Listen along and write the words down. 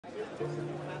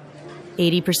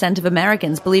80% of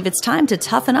Americans believe it's time to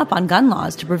toughen up on gun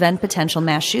laws to prevent potential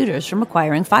mass shooters from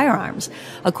acquiring firearms,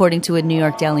 according to a New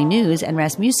York Daily News and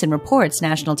Rasmussen Reports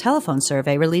national telephone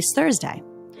survey released Thursday.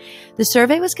 The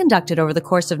survey was conducted over the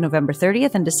course of November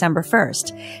 30th and December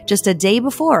 1st, just a day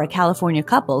before a California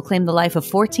couple claimed the life of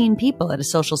 14 people at a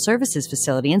social services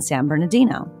facility in San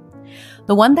Bernardino.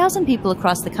 The 1,000 people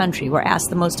across the country were asked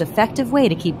the most effective way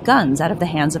to keep guns out of the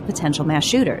hands of potential mass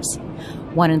shooters.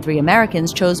 1 in 3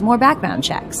 Americans chose more background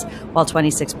checks, while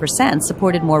 26%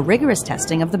 supported more rigorous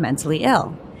testing of the mentally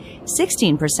ill.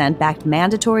 16% backed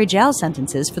mandatory jail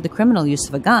sentences for the criminal use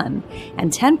of a gun,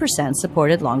 and 10%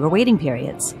 supported longer waiting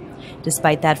periods.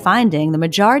 Despite that finding, the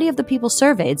majority of the people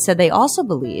surveyed said they also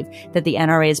believe that the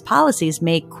NRA's policies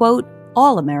make, quote,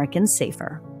 all Americans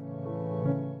safer.